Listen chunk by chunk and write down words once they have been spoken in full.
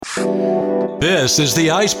This is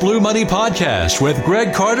the Ice Blue Money Podcast with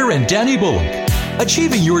Greg Carter and Danny Bullock.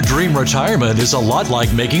 Achieving your dream retirement is a lot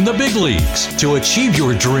like making the big leagues. To achieve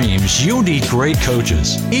your dreams, you need great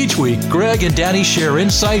coaches. Each week, Greg and Danny share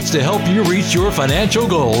insights to help you reach your financial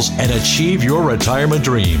goals and achieve your retirement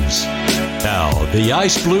dreams. Now, the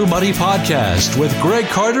Ice Blue Money Podcast with Greg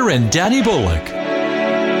Carter and Danny Bullock.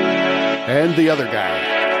 And the other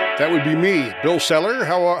guy. That would be me, Bill Seller.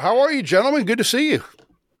 How are you, gentlemen? Good to see you.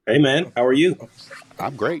 Hey, man. How are you?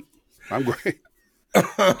 I'm great. How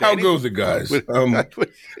goes it, guys?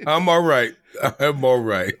 I'm all right. I'm all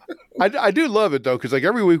right. I do love it, though, because like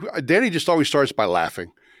every week, Danny just always starts by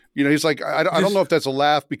laughing. You know, he's like, I don't know if that's a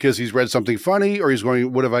laugh because he's read something funny or he's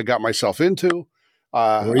going, what have I got myself into?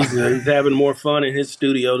 Or he's having more fun in his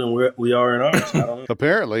studio than we are in ours. I don't know.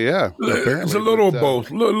 Apparently, yeah. It's a little of both.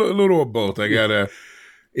 Little of both. I gotta,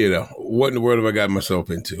 what in the world have I got myself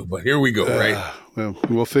into? But here we go, right? Well,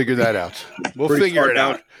 we'll figure that out. We'll figure it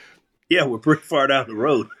out. Yeah, we're pretty far down the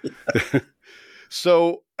road.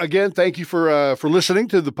 So, again, thank you for listening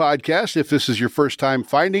to the podcast. If this is your first time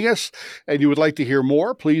finding us and you would like to hear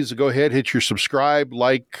more, please go ahead, hit your subscribe,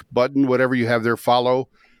 like button, whatever you have there, follow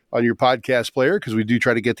on your podcast player, because we do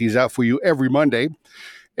try to get these out for you every Monday.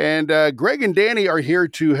 And Greg and Danny are here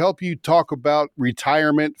to help you talk about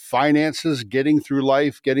retirement, finances, getting through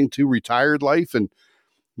life, getting to retired life, and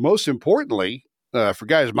most importantly, for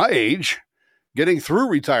guys my age, getting through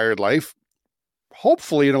retired life,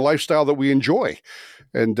 hopefully in a lifestyle that we enjoy.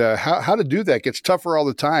 And how to do that gets tougher all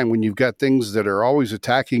the time when you've got things that are always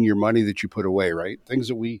attacking your money that you put away, right? Things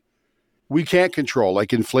that we can't control,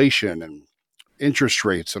 like inflation and interest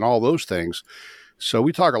rates and all those things. So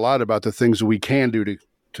we talk a lot about the things that we can do to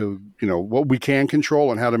what we can control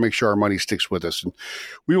and how to make sure our money sticks with us. And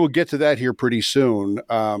we will get to that here pretty soon.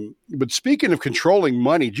 But speaking of controlling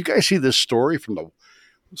money, did you guys see this story from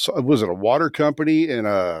was it a water company in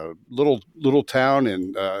a little town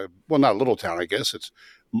in, not a little town, I guess. It's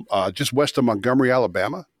just west of Montgomery,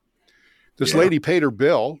 Alabama. This lady paid her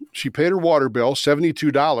bill. She paid her water bill,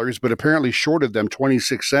 $72, but apparently shorted them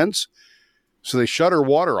 26 cents. So they shut her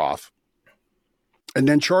water off and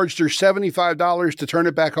then charged her $75 to turn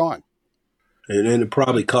it back on. And then it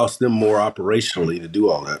probably cost them more operationally to do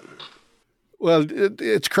all that. Well,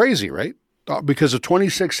 it's crazy, right? Because of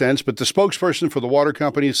 26 cents. But the spokesperson for the water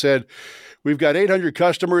company said, we've got 800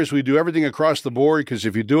 customers. We do everything across the board because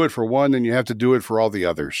if you do it for one, then you have to do it for all the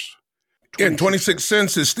others. And 26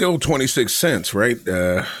 cents is still 26 cents, right?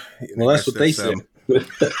 Well, that's what they said.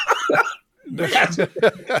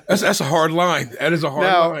 That's a hard line. That is a hard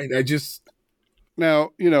line.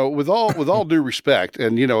 Now, with all due respect,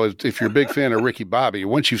 and if you're a big fan of Ricky Bobby,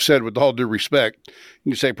 once you've said with all due respect,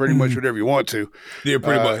 you say pretty much whatever you want to. Yeah,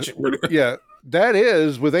 pretty much. Yeah, that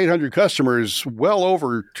is with 800 customers, well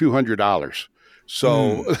over $200.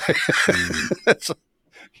 So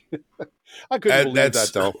I couldn't believe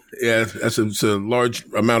that, though. Yeah, it's a large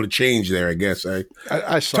amount of change there, I guess.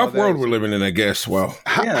 I saw tough world we're living in, I guess. Well,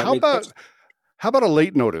 how about a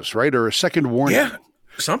late notice, right, or a second warning? Yeah,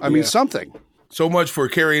 something. I mean, something. So much for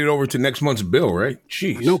carrying it over to next month's bill, right?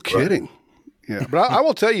 Jeez. No kidding. Yeah. But I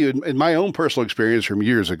will tell you, in my own personal experience from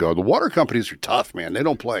years ago, the water companies are tough, man. They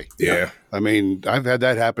don't play. Yeah. I mean, I've had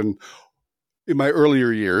that happen in my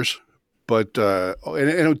earlier years, but and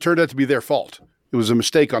it turned out to be their fault. It was a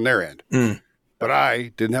mistake on their end. But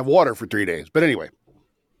I didn't have water for 3 days. But anyway.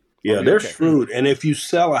 Yeah, they're shrewd. And if you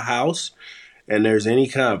sell a house and there's any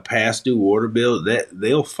kind of past due water bill,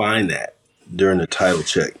 they'll find that during the title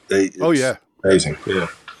check. Yeah. Amazing. Yeah.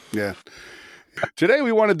 Yeah. Today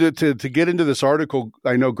we wanted to get into this article,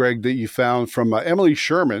 I know, Greg, that you found from Emily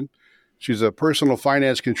Sherman. She's a personal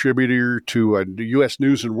finance contributor to the U.S.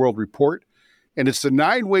 News and World Report. And it's the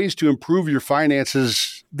 9 ways to improve your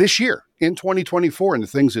finances this year in 2024. And the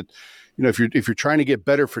things that, if you're trying to get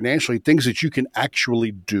better financially, things that you can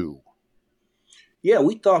actually do. Yeah,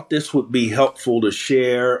 we thought this would be helpful to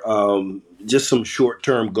share just some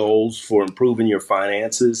short-term goals for improving your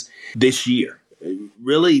finances this year.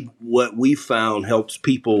 Really, what we found helps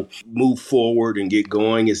people move forward and get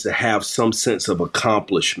going is to have some sense of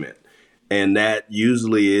accomplishment. And that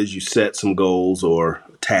usually is you set some goals or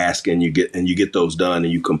task and you get those done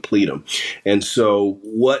and you complete them. And so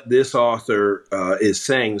what this author is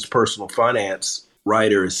saying, this personal finance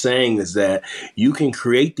writer is saying, is that you can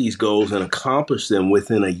create these goals and accomplish them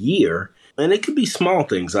within a year. And it could be small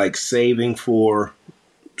things like saving for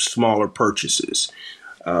smaller purchases,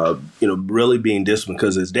 really being disciplined.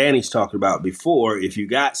 Because as Danny's talked about before, if you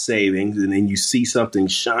got savings and then you see something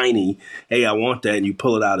shiny, hey, I want that, and you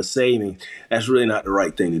pull it out of savings, that's really not the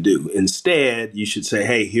right thing to do. Instead, you should say,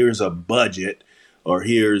 hey, here's a budget or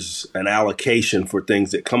here's an allocation for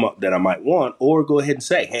things that come up that I might want, or go ahead and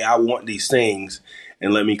say, hey, I want these things,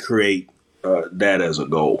 and let me create that as a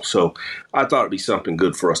goal. So I thought it'd be something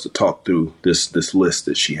good for us to talk through this list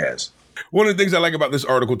that she has. One of the things I like about this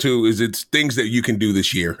article, too, is it's things that you can do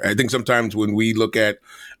this year. I think sometimes when we look at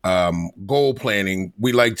goal planning,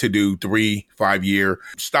 we like to do 3-5 year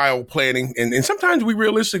style planning. And sometimes we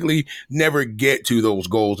realistically never get to those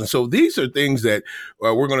goals. And so these are things that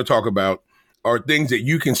we're going to talk about are things that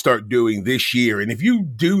you can start doing this year. And if you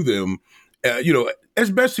do them, as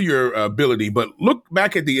best to your ability, but look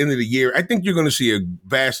back at the end of the year, I think you're going to see a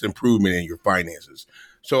vast improvement in your finances.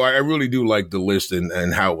 So I really do like the list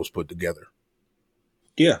and how it was put together.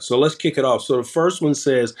 Yeah, so let's kick it off. So the first one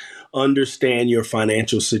says, understand your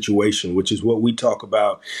financial situation, which is what we talk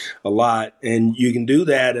about a lot. And you can do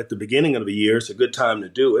that at the beginning of the year. It's a good time to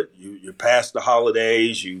do it. You're past the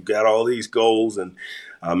holidays. You've got all these goals and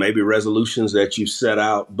maybe resolutions that you've set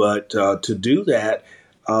out. But to do that,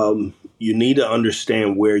 you need to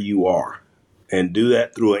understand where you are and do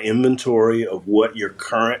that through an inventory of what your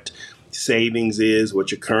current savings is,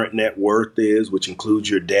 what your current net worth is, which includes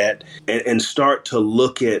your debt, and start to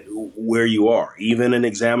look at where you are, even an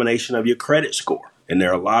examination of your credit score. And there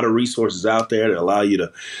are a lot of resources out there that allow you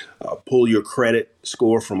to pull your credit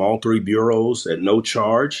score from all three bureaus at no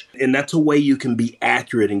charge. And that's a way you can be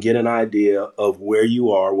accurate and get an idea of where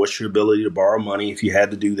you are, what's your ability to borrow money if you had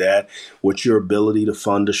to do that, what's your ability to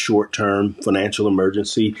fund a short-term financial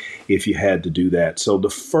emergency if you had to do that. So the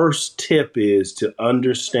first tip is to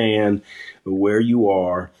understand where you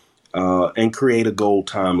are and create a goal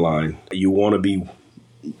timeline. You want to be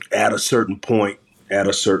at a certain point at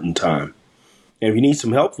a certain time. And if you need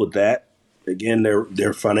some help with that, again,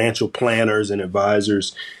 they're financial planners and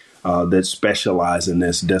advisors that specialize in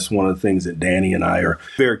this. That's one of the things that Danny and I are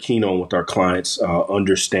very keen on with our clients,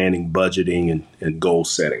 understanding budgeting and goal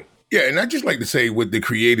setting. Yeah, and I just like to say with the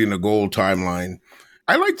creating a goal timeline,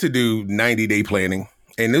 I like to do 90-day planning.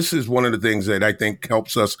 And this is one of the things that I think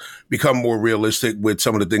helps us become more realistic with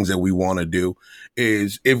some of the things that we want to do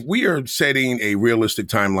is if we are setting a realistic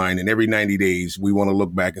timeline and every 90 days, we want to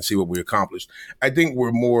look back and see what we accomplished. I think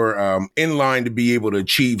we're more in line to be able to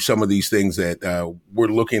achieve some of these things that we're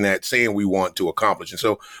looking at saying we want to accomplish. And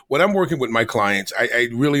so when I'm working with my clients, I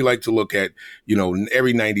really like to look at,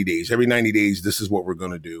 every 90 days, this is what we're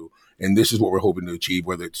going to do. And this is what we're hoping to achieve,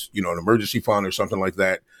 whether it's, an emergency fund or something like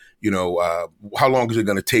that. How long is it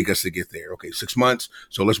going to take us to get there? Okay, 6 months.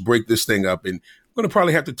 So let's break this thing up. And I'm going to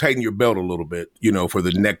probably have to tighten your belt a little bit, for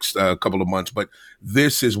the next couple of months. But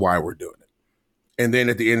this is why we're doing it. And then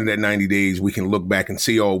at the end of that 90 days, we can look back and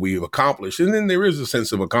see all we've accomplished. And then there is a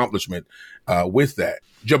sense of accomplishment with that.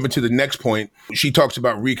 Jumping to the next point, she talks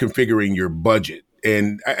about reconfiguring your budget.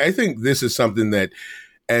 And I think this is something that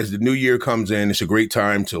as the new year comes in, it's a great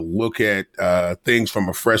time to look at things from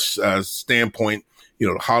a fresh standpoint.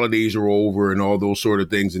 The holidays are over and all those sort of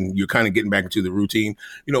things, and you're kind of getting back into the routine.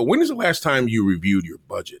 When is the last time you reviewed your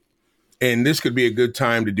budget? And this could be a good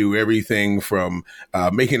time to do everything from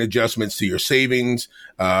making adjustments to your savings,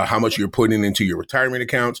 how much you're putting into your retirement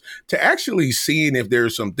accounts, to actually seeing if there are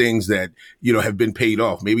some things that, have been paid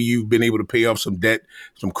off. Maybe you've been able to pay off some debt,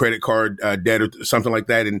 some credit card debt or something like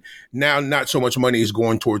that. And now not so much money is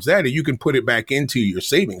going towards that, and you can put it back into your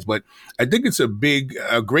savings. But I think it's a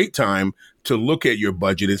great time to look at your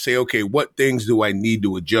budget and say, okay, what things do I need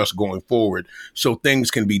to adjust going forward so things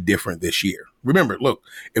can be different this year? Remember, look,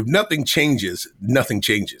 if nothing changes, nothing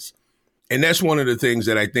changes. And that's one of the things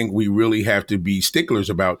that I think we really have to be sticklers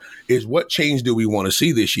about is what change do we want to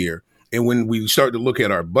see this year? And when we start to look at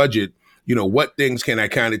our budget, what things can I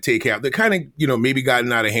kind of take out that kind of, maybe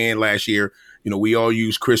gotten out of hand last year? We all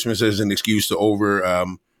use Christmas as an excuse to over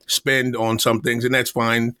spend on some things, and that's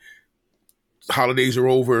fine. Holidays are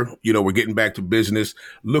over. We're getting back to business.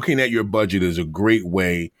 Looking at your budget is a great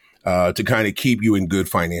way to kind of keep you in good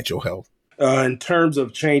financial health. In terms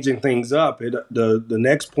of changing things up, the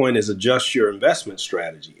next point is adjust your investment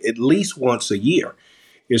strategy. At least once a year,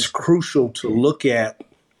 it's crucial to look at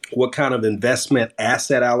what kind of investment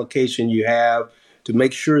asset allocation you have to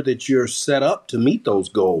make sure that you're set up to meet those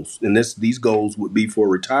goals. And these goals would be for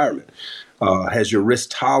retirement. Has your risk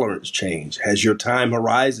tolerance changed? Has your time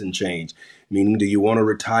horizon changed? Meaning, do you want to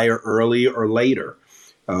retire early or later?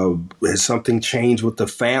 Has something changed with the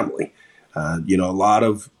family? A lot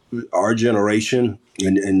of our generation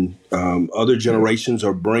and other generations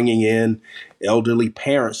are bringing in elderly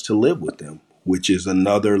parents to live with them, which is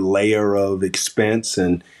another layer of expense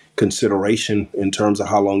and consideration in terms of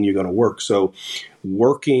how long you're going to work. So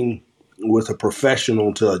working with a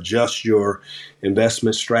professional to adjust your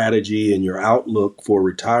investment strategy and your outlook for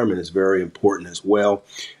retirement is very important as well.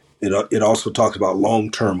 It also talks about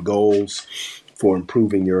long-term goals for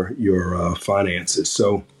improving your finances.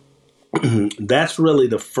 So that's really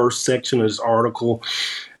the first section of this article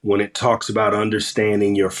when it talks about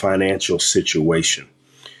understanding your financial situation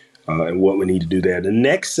and what we need to do there. The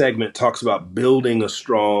next segment talks about building a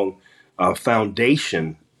strong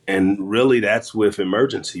foundation. And really, that's with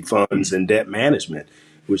emergency funds and debt management,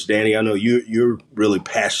 which, Danny, I know you're really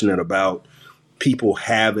passionate about people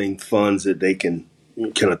having funds that they can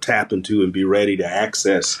tap into and be ready to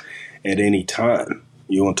access at any time.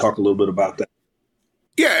 You want to talk a little bit about that?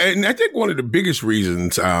 Yeah, and I think one of the biggest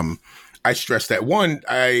reasons I stress that, one,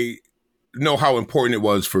 I know how important it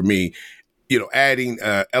was for me, adding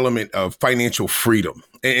an element of financial freedom.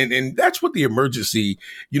 And that's what the emergency,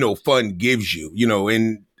 fund gives you,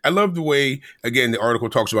 and I love the way, again, the article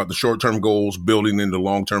talks about the short-term goals, building into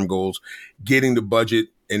long-term goals, getting the budget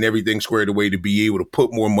and everything squared away to be able to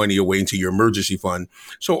put more money away into your emergency fund.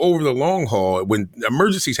 So over the long haul, when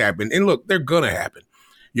emergencies happen, and look, they're going to happen.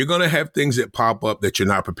 You're going to have things that pop up that you're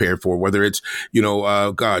not prepared for, whether it's,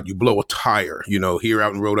 God, you blow a tire, here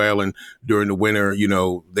out in Rhode Island during the winter,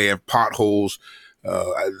 they have potholes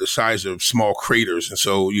the size of small craters. And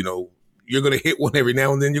so, you're going to hit one every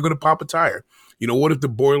now and then, you're going to pop a tire. What if the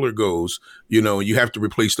boiler goes, you have to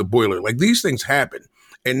replace the boiler? Like, these things happen.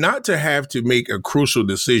 And not to have to make a crucial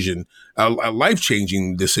decision, a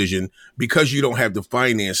life-changing decision, because you don't have the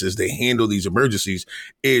finances to handle these emergencies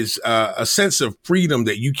is a sense of freedom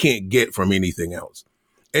that you can't get from anything else.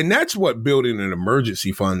 And that's what building an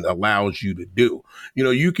emergency fund allows you to do.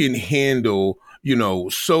 You can handle,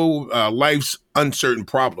 life's uncertain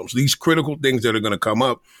problems, these critical things that are going to come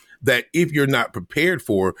up that if you're not prepared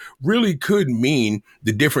for really could mean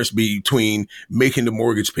the difference between making the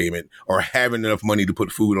mortgage payment or having enough money to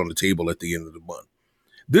put food on the table at the end of the month.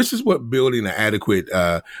 This is what building an adequate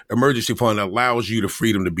emergency fund allows you the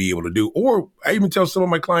freedom to be able to do. Or I even tell some of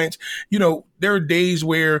my clients, there are days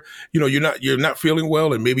where, you're not feeling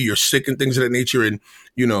well and maybe you're sick and things of that nature. And,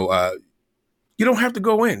 you don't have to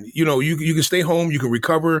go in. You can stay home, you can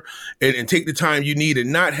recover and take the time you need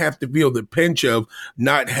and not have to feel the pinch of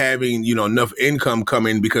not having, enough income come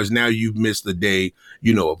in because now you've missed the day,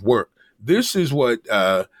 of work. This is what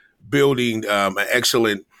building an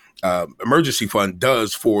excellent emergency fund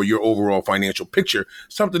does for your overall financial picture.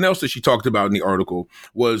 Something else that she talked about in the article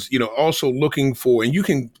was, also looking for, and you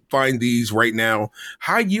can find these right now,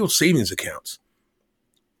 high yield savings accounts.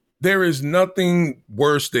 There is nothing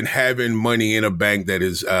worse than having money in a bank that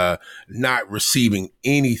is not receiving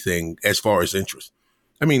anything as far as interest.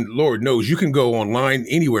 I mean, Lord knows you can go online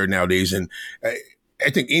anywhere nowadays. And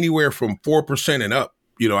I think anywhere from 4% and up.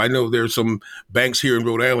 I know there's some banks here in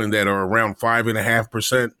Rhode Island that are around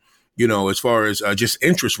 5.5%, as far as just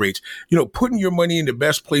interest rates, putting your money in the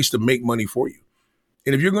best place to make money for you.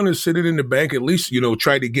 And if you're going to sit it in the bank, at least,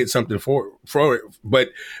 try to get something for it. But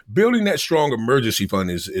building that strong emergency fund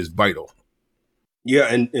is vital.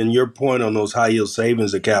 Yeah. And your point on those high yield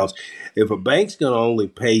savings accounts, if a bank's going to only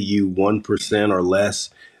pay you 1% or less,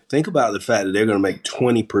 think about the fact that they're going to make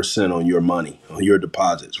 20% on your money, on your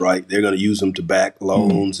deposits, right? They're going to use them to back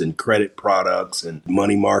loans and credit products and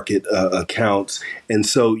money market accounts. And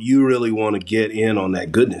so you really want to get in on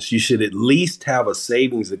that goodness. You should at least have a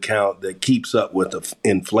savings account that keeps up with the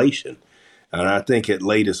inflation. And I think at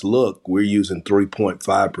latest look, we're using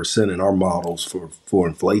 3.5% in our models for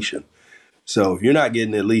inflation. So if you're not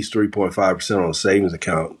getting at least 3.5% on a savings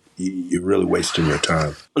account, you're really wasting your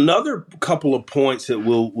time. Another couple of points that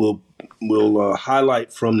we'll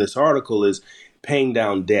highlight from this article is paying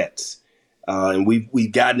down debts. And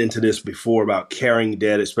we've gotten into this before about carrying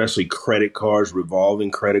debt, especially credit cards,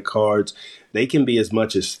 revolving credit cards. They can be as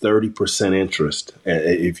much as 30% interest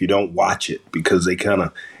if you don't watch it, because they kind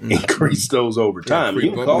of increase those over time.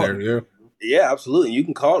 You can call it. Yeah, absolutely. You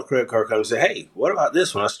can call the credit card company and say, hey, what about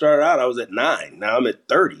this? When I started out, I was at 9. Now I'm at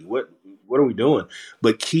 30. What are we doing?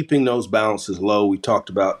 But keeping those balances low, we talked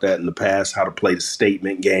about that in the past, how to play the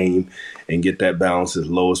statement game and get that balance as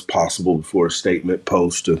low as possible before a statement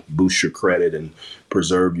post to boost your credit and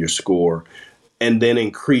preserve your score. And then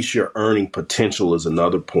increase your earning potential is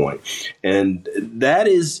another point. And that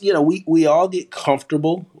is, we all get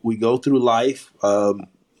comfortable. We go through life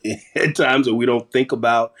at times that we don't think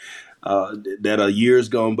about that a year's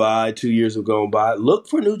gone by, 2 years have gone by. Look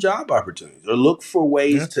for new job opportunities or look for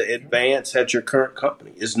ways to advance at your current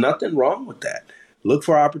company. There's nothing wrong with that. Look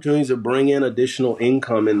for opportunities to bring in additional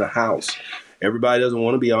income in the house. Everybody doesn't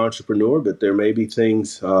want to be an entrepreneur, but there may be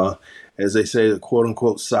things, as they say, the quote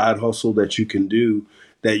unquote side hustle that you can do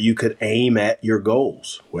that you could aim at your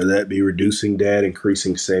goals, whether that be reducing debt,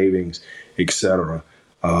 increasing savings, etc.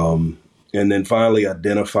 And then finally,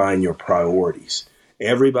 identifying your priorities.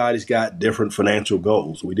 Everybody's got different financial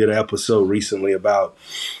goals. We did an episode recently about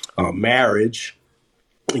marriage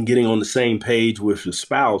and getting on the same page with your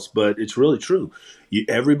spouse, but it's really true.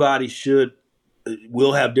 Everybody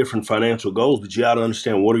will have different financial goals, but you got to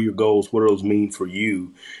understand, what are your goals? What do those mean for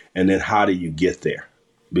you? And then how do you get there?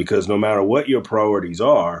 Because no matter what your priorities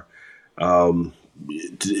are,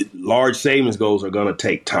 large savings goals are going to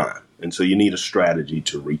take time. And so you need a strategy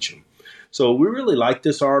to reach them. So we really like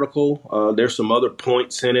this article. There's some other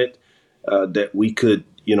points in it that we could,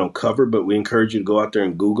 cover, but we encourage you to go out there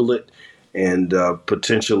and Google it and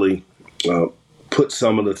potentially put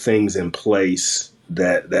some of the things in place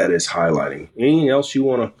that is highlighting. Anything else you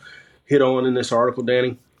want to hit on in this article,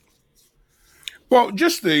 Danny? Well,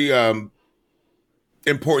 just the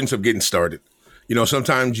importance of getting started.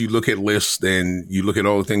 Sometimes you look at lists and you look at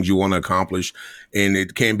all the things you want to accomplish, and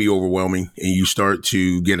it can be overwhelming, and you start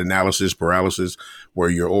to get analysis paralysis where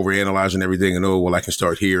you're overanalyzing everything and, I can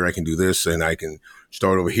start here, I can do this, and I can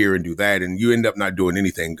start over here and do that. And you end up not doing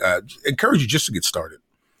anything. Encourage you just to get started.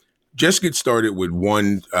 Just get started with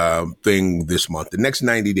one thing this month. The next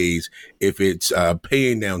 90 days, if it's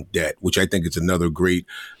paying down debt, which I think is another great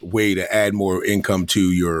way to add more income to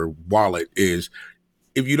your wallet, is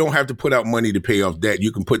if you don't have to put out money to pay off debt,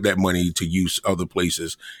 you can put that money to use other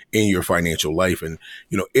places in your financial life. And,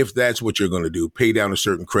 if that's what you're going to do, pay down a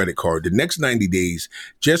certain credit card, the next 90 days,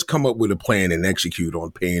 just come up with a plan and execute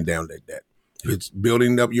on paying down that debt. If it's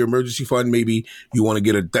building up your emergency fund, maybe you want to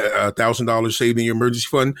get $1,000 saved in your emergency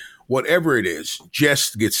fund, whatever it is,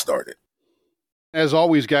 just get started. As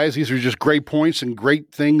always, guys, these are just great points and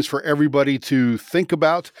great things for everybody to think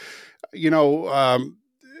about.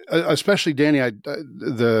 Especially Danny,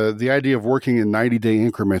 the idea of working in 90-day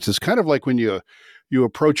increments is kind of like when you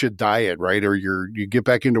approach a diet, right? Or you get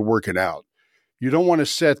back into working out. You don't want to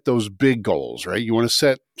set those big goals, right? You want to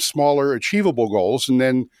set smaller, achievable goals, and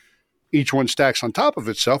then each one stacks on top of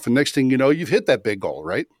itself. And next thing you know, you've hit that big goal,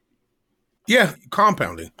 right? Yeah,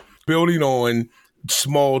 compounding, building on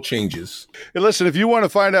small changes. And listen, if you want to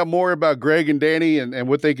find out more about Greg and Danny and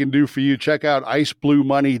what they can do for you, check out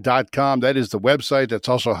icebluemoney.com. That is the website. That's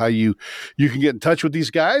also how you can get in touch with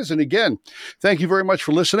these guys. And again, thank you very much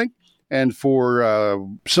for listening and for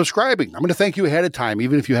subscribing. I'm going to thank you ahead of time.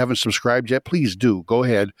 Even if you haven't subscribed yet, please do. Go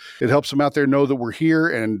ahead. It helps them out there know that we're here,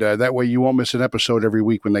 and that way you won't miss an episode every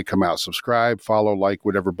week when they come out. Subscribe, follow, like,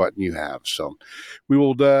 whatever button you have. So we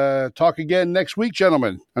will talk again next week,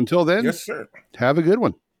 gentlemen. Until then, yes, sir. Have a good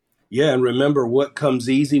one. Yeah, and remember, what comes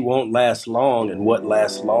easy won't last long, and what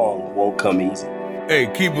lasts long won't come easy.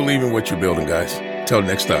 Hey, keep believing what you're building, guys. Till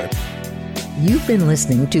next time. You've been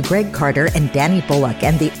listening to Greg Carter and Danny Bullock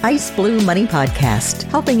and the Ice Blue Money Podcast,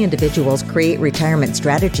 helping individuals create retirement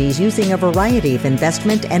strategies using a variety of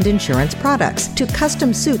investment and insurance products to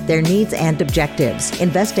custom suit their needs and objectives.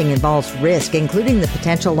 Investing involves risk, including the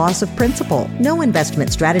potential loss of principal. No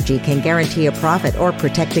investment strategy can guarantee a profit or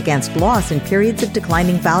protect against loss in periods of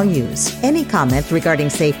declining values. Any comments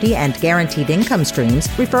regarding safety and guaranteed income streams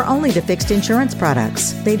refer only to fixed insurance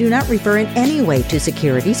products. They do not refer in any way to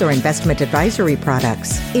securities or investment advisory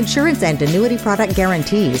products. Insurance and annuity product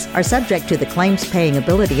guarantees are subject to the claims paying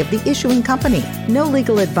ability of the issuing company. No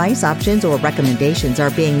legal advice, options, or recommendations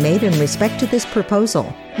are being made in respect to this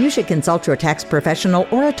proposal. You should consult your tax professional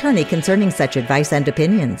or attorney concerning such advice and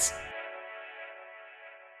opinions.